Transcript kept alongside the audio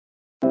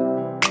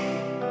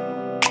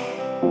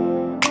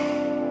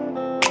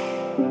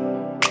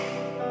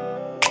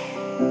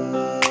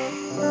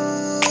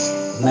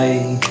नई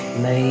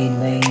नई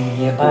नई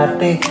ये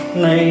बातें,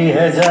 नई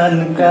है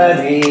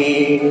जानकारी,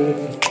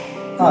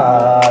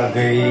 आ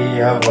गई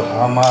अब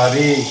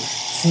हमारी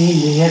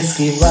सीनियर्स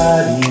की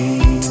बारी।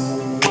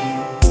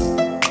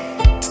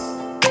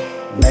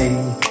 नई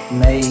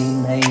नई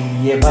नई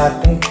ये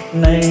बातें,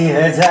 नई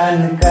है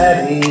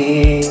जानकारी,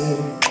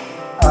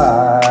 आ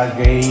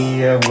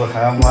गई अब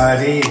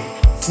हमारी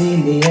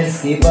सीनियर्स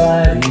की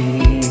बारी।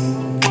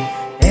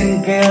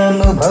 इनके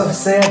अनुभव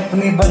से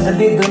अपनी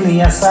बदली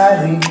दुनिया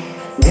सारी,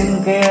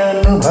 इनके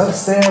अनुभव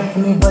से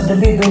अपनी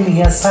बदली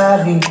दुनिया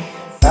सारी।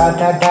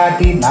 टाटा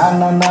टाटी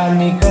नाना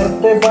नानी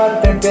करते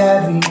बातें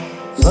प्यारी।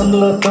 सुन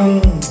लो तुम,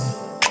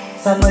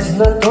 समझ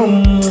लो तुम,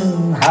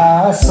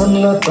 हाँ सुन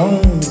लो तुम,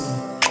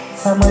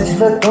 समझ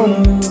लो तुम,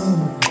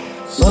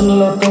 सुन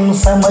लो तुम,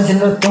 समझ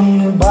लो तुम,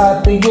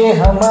 बात ये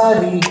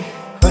हमारी।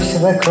 खुश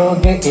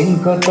रखोगे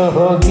इनको तो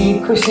होगी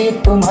खुशी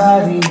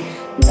तुम्हारी।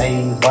 नई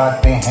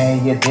बातें हैं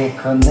ये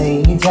देखो,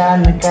 नई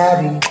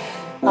जानकारी,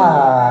 आ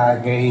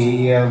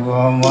गई अब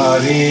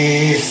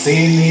हमारी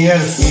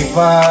सीनियर्स की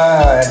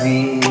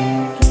बारी।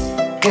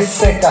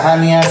 किस्से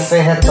कहानियां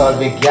सेहत और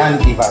विज्ञान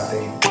की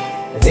बातें,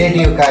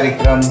 रेडियो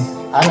कार्यक्रम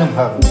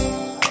अनुभव,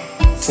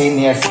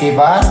 सीनियर्स की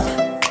बात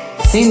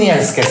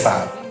सीनियर्स के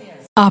साथ।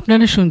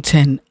 আপনারা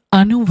শুনছেন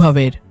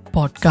অনুভবের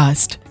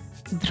পডকাস্ট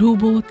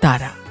ধ্রুব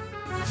তারা।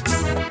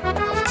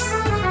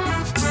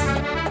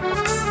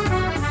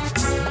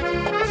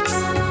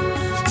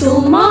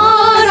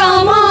 তোমার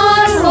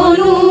আমার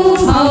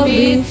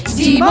অনুভবের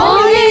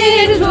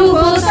জীবনের ধ্রুব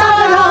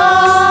তারা,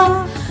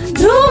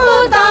 ধ্রুব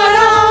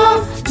তারা,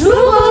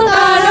 ধ্রুব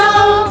তারা,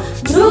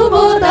 ধ্রুব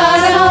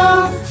তারা।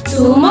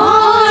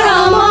 তোমার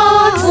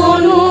আমার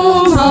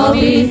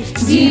অনুভবের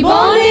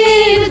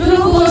জীবনের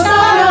ধ্রুব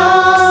তারা,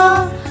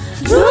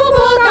 ধ্রুব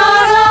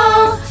তারা,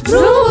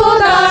 ধ্রুব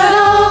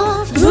তারা,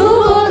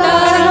 ধ্রুব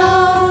তারা।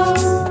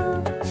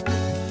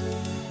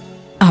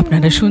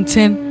 আপনারা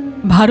শুনছেন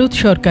ভারত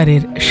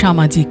সরকারের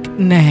সামাজিক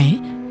ন্যায়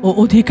ও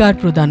অধিকার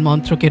প্রদান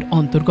মন্ত্রকের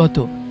অন্তর্গত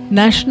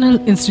national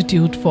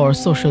institute for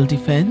social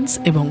defence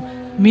এবং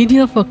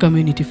মিডিয়া ফর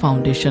কমিউনিটি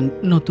ফাউন্ডেশন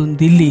নতুন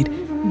দিল্লির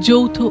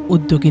যৌথ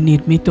উদ্যোগে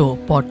নির্মিত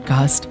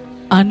পডকাস্ট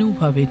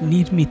অনুভবের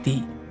নির্মিতি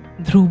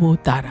ধ্রুব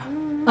তারা।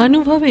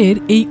 অনুভবের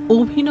এই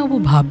অভিনব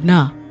ভাবনা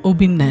ও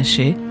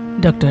বিন্যাসে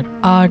ডক্টর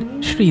আর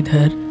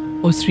শ্রীধর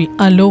ও শ্রী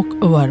আলোক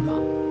ওয়ার্মা।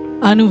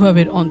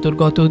 অনুভবের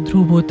অন্তর্গত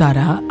ধ্রুব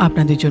তারা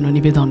আপনাদের জন্য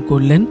নিবেদন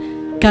করলেন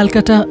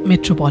Calcutta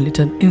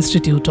metropolitan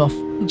institute of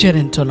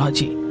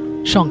gerontology,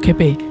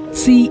 সংক্ষেপে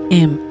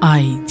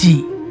CMIG।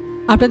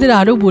 আপনাদের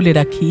আরও বলে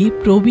রাখি,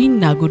 প্রবীণ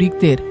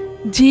নাগরিকদের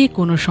যে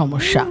কোনো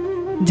সমস্যা,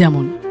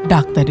 যেমন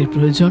ডাক্তারের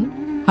প্রয়োজন,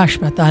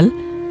 হাসপাতাল,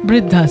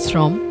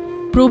 বৃদ্ধাশ্রম,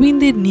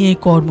 প্রবীণদের নিয়ে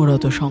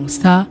কর্মরত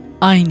সংস্থা,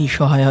 আইনি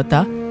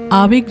সহায়তা,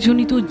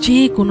 আবেগজনিত যে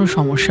কোনো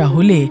সমস্যা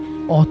হলে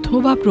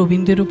অথবা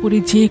প্রবীণদের উপরে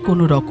যে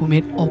কোনো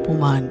রকমের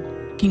অপমান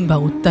কিংবা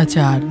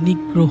অত্যাচার,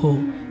 নিগ্রহ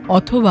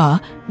অথবা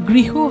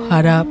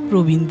গৃহহারা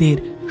প্রবীণদের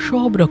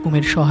সব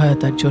রকমের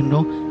সহায়তার জন্য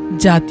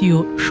জাতীয়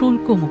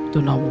শুল্কমুক্ত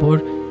নম্বর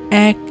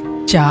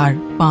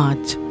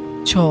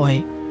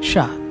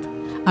 145667।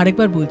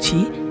 আরেকবার বলছি,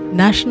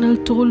 ন্যাশনাল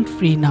টোল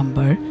ফ্রি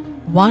নাম্বার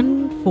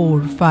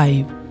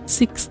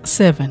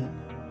 14567,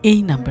 এই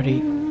নম্বরে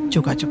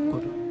যোগাযোগ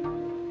করুন।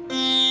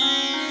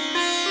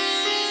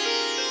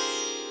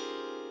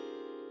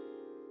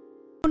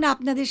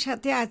 আপনাদের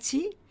সাথে আছি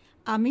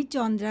আমি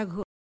চন্দ্রা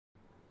ঘোষ।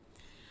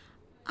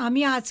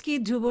 আমি আজকে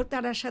ধ্রুব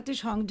তারার সাথে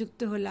সংযুক্ত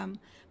হলাম,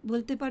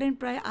 বলতে পারেন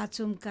প্রায়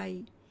আচমকাই।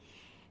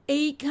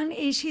 এইখানে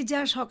এসে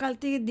যা সকাল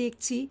থেকে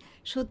দেখছি,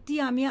 সত্যি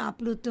আমি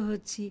আপ্লুত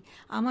হচ্ছি।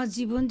 আমার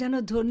জীবন যেন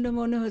ধন্য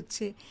মনে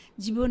হচ্ছে।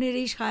 জীবনের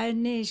এই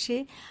সায়ান্নে এসে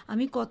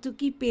আমি কত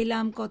কি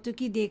পেলাম, কত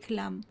কি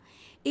দেখলাম।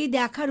 এই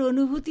দেখার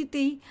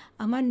অনুভূতিতেই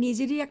আমার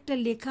নিজেরই একটা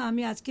লেখা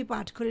আমি আজকে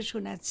পাঠ করে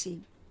শোনাচ্ছি।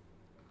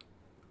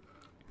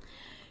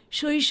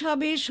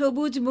 শৈশবে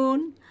সবুজ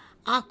মন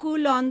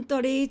আকুল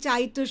অন্তরে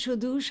চাইতো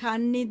শুধু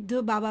সান্নিধ্য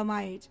বাবা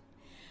মায়ের।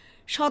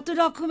 শত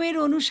রকমের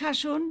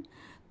অনুশাসন,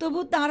 তবু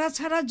তারা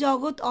ছাড়া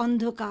জগৎ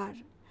অন্ধকার।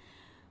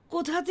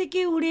 কোথা থেকে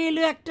উড়ে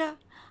এলো একটা,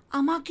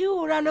 আমাকেও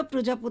ওড়ালো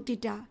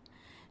প্রজাপতিটা।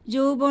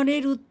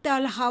 যৌবনের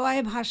উত্তাল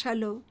হাওয়ায়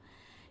ভাসালো।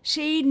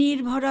 সেই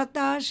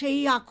নির্ভরতা, সেই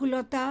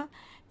আকুলতা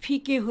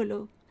ফিকে হলো।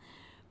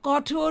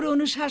 কঠোর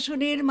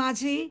অনুশাসনের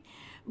মাঝে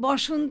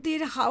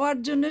বসন্তের হাওয়ার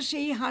জন্য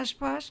সেই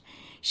হাঁসফাঁস,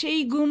 সেই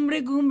গুমড়ে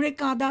গুমড়ে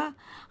কাঁদা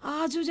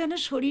আজও যেন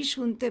শরীর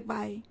শুনতে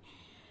পায়।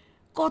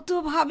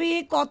 কতভাবে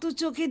কত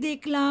চোখে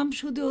দেখলাম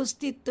শুধু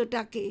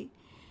অস্তিত্বটাকে।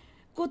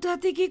 কোথা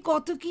থেকে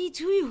কত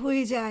কিছুই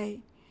হয়ে যায়।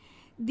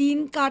 দিন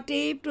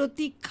কাটে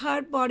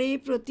প্রতীক্ষার পরে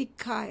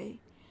প্রতীক্ষায়।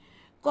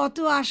 কত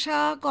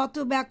আশা, কত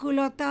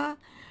ব্যাকুলতা,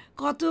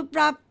 কত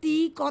প্রাপ্তি,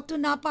 কত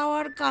না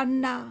পাওয়ার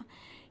কান্না,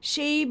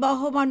 সেই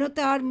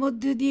বহমানতার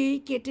মধ্য দিয়েই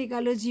কেটে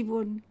গেল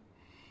জীবন।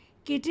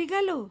 কেটে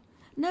গেল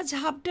না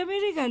ঝাপটা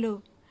মেরে গেল?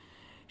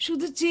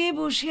 শুধু চেয়ে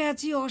বসে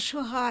আছি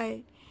অসহায়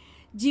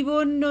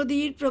জীবন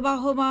নদীর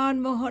প্রবাহমান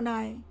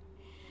মোহনায়।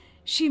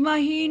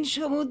 সীমাহীন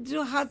সমুদ্র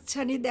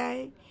হাতছানি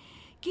দেয়,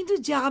 কিন্তু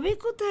যাবে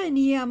কোথায়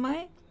নিয়ে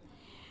আমায়?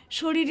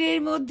 শরীরের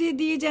মধ্যে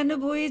দিয়ে যেন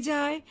বয়ে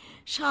যায়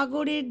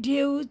সাগরের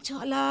ঢেউ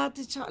ছলাৎ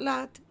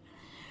ছলাৎ।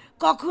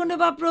 কখনো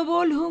বা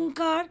প্রবল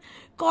হুঙ্কার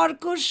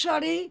কর্কশ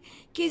স্বরে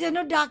কে যেন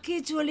ডাকে,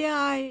 চলে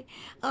আয়,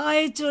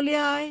 আয় চলে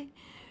আয়।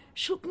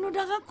 শুকনো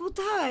ডাঙা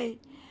কোথায়?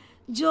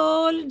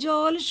 জল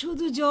জল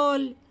শুধু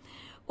জল,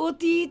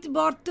 অতীত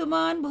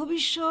বর্তমান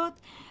ভবিষ্যৎ,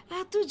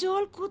 এত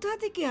জল কোথা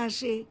থেকে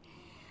আসে?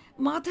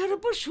 মাথার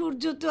উপর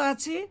সূর্য তো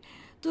আছে,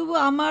 তবু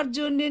আমার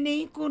জন্যে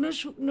নেই কোনো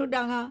শুকনো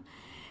ডাঙা।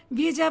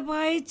 ভেজা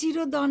পায়ে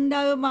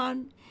চিরদণ্ডায়মান,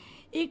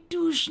 একটু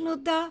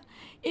উষ্ণতা,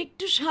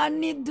 একটু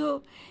সান্নিধ্য,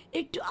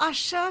 একটু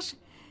আশ্বাস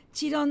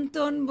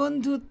চিরন্তন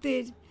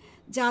বন্ধুত্বের,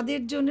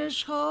 যাদের জন্য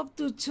সব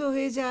তুচ্ছ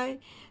হয়ে যায়,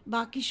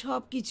 বাকি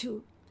সব কিছু।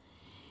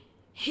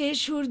 হে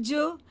সূর্য,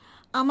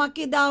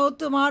 আমাকে দাও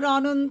তোমার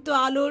অনন্ত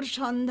আলোর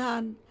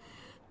সন্ধান।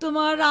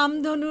 তোমার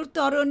রামধনুর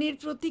তরণীর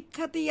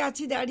প্রতীক্ষাতেই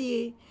আছি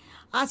দাঁড়িয়ে,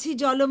 আছি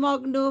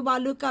জলমগ্ন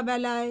বালুকা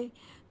বেলায়।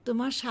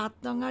 তোমার 7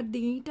 নঙার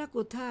ডিঙিটা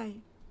কোথায়?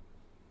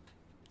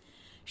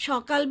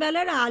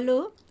 সকালবেলার আলো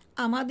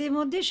আমাদের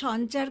মধ্যে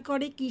সঞ্চার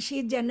করে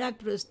কিসের যেন এক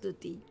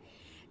প্রস্তুতি,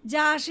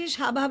 যা আসে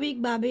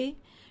স্বাভাবিকভাবে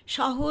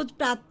সহজ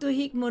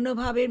প্রাত্যহিক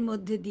মনোভাবের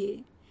মধ্যে দিয়ে।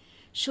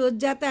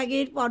 শয্যা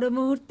ত্যাগের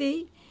পরমুহূর্তেই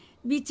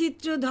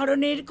বিচিত্র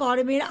ধরনের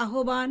কর্মের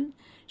আহ্বান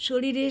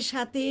শরীরের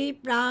সাথে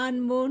প্রাণ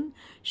মন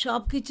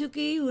সব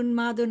কিছুকেই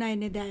উন্মাদনা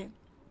এনে দেয়।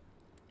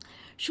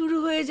 শুরু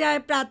হয়ে যায়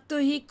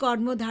প্রাত্যহিক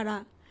কর্মধারা।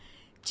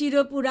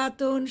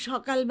 চিরপুরাতন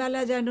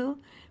সকালবেলা যেন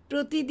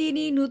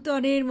প্রতিদিনই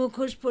নূতনের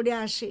মুখোশ পরে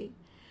আসে।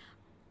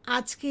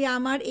 আজকে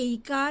আমার এই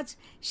কাজ,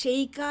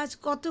 সেই কাজ,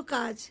 কত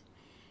কাজ।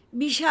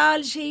 বিশাল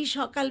সেই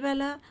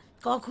সকালবেলা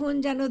কখন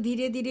যেন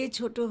ধীরে ধীরে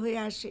ছোট হয়ে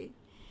আসে।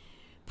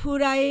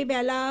 ফুরায়ে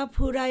বেলা,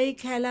 ফুরায়ে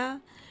খেলা,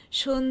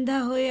 সন্ধ্যা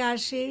হয়ে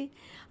আসে।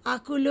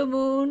 আকুল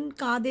মন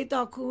কাঁদে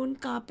তখন,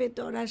 কাঁপে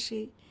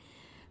তরাসে।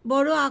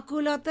 বড়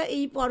আকুলতা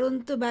এই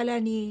পরন্ত বেলা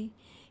নিয়ে।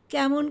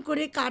 কেমন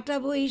করে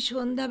কাটাবো এই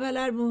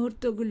সন্ধ্যাবেলার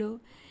মুহূর্তগুলো,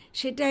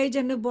 সেটাই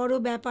যেন বড়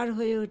ব্যাপার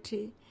হয়ে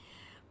ওঠে।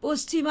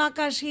 পশ্চিম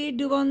আকাশে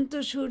ডুবন্ত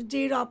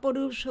সূর্যের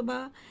অপরূপ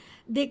শোভা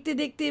দেখতে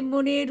দেখতে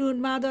মনের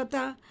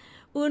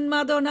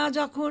উন্মাদনা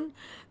যখন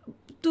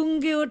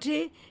তুঙ্গে ওঠে,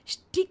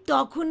 ঠিক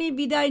তখনই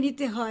বিদায়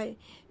নিতে হয়,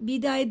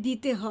 বিদায়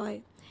দিতে হয়,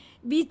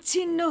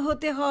 বিচ্ছিন্ন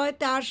হতে হয়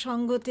তার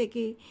সঙ্গ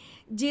থেকে,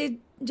 যে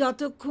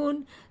যতক্ষণ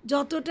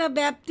যতটা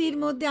ব্যাপ্তির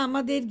মধ্যে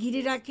আমাদের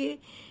ঘিরে রাখে,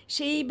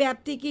 সেই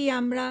ব্যাপ্তিকেই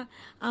আমরা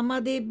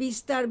আমাদের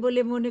বিস্তার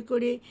বলে মনে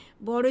করে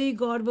বড়ই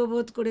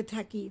গর্ববোধ করে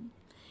থাকি।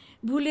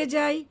 ভুলে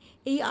যাই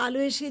এই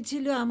আলো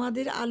এসেছিল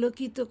আমাদের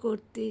আলোকিত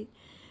করতে,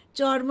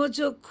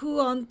 চর্মচক্ষু,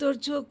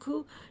 অন্তর্চক্ষু,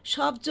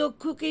 সব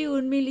চক্ষুকেই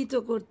উন্মিলিত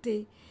করতে,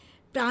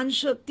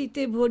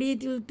 প্রাণশক্তিতে ভরিয়ে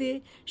তুলতে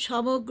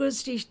সমগ্র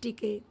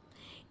সৃষ্টিকে।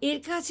 এর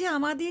কাছে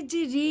আমাদের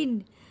যে ঋণ,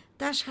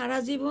 তা সারা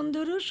জীবন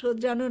ধরেও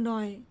শোধরানো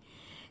নয়।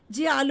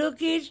 যে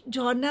আলোকের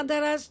ঝর্ণা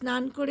দ্বারা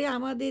স্নান করে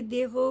আমাদের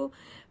দেহ,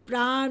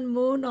 প্রাণ,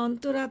 মন,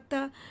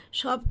 অন্তরাত্মা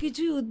সব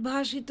কিছুই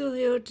উদ্ভাসিত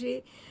হয়ে ওঠে,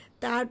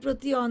 তার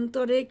প্রতি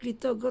অন্তরের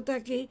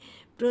কৃতজ্ঞতাকে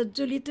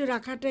প্রজ্বলিত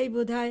রাখাটাই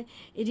বোধহয়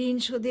ঋণ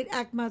শোধের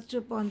একমাত্র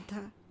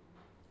পন্থা।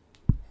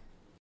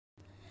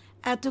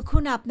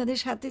 এতক্ষণ আপনাদের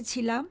সাথে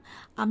ছিলাম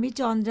আমি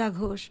চন্দ্রা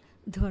ঘোষ।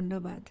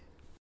 ধন্যবাদ।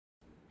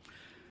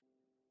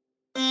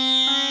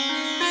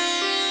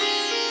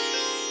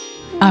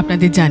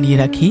 আপনাদের জানিয়ে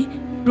রাখি,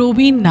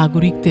 প্রবীণ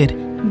নাগরিকদের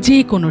যে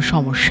কোনো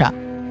সমস্যা,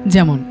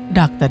 যেমন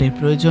ডাক্তারের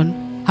প্রয়োজন,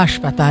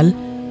 হাসপাতাল,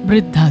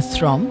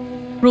 বৃদ্ধাশ্রম,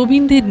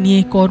 প্রবীণদের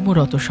নিয়ে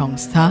কর্মরত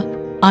সংস্থা,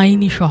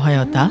 আইনি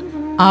সহায়তা,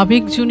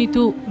 আবেগজনিত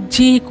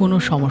যে কোনো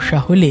সমস্যা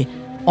হলে,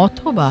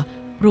 অথবা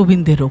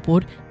প্রবীণদের ওপর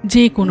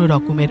যে কোনো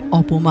রকমের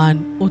অপমান,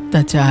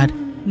 অত্যাচার,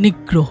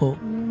 নিগ্রহ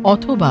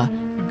অথবা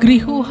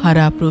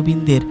গৃহহারা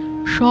প্রবীণদের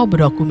সব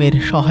রকমের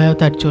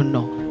সহায়তার জন্য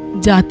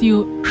জাতীয়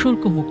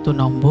শুল্কমুক্ত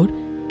নম্বর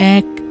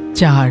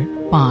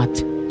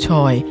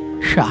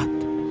 145667।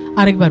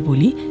 আরেকবার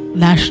বলি,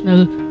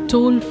 ন্যাশনাল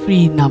টোল ফ্রি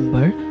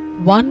নাম্বার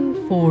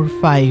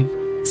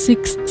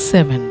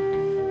 14567।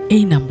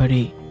 এই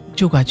নম্বরে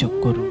যোগাযোগ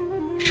করুন।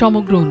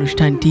 সমগ্র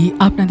অনুষ্ঠানটি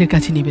আপনাদের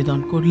কাছে নিবেদন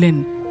করলেন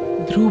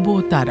ধ্রুব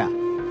তারা।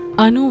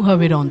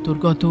 অনুভবের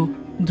অন্তর্গত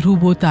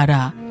ধ্রুব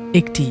তারা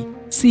একটি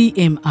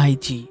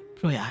CMIG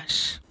প্রয়াস।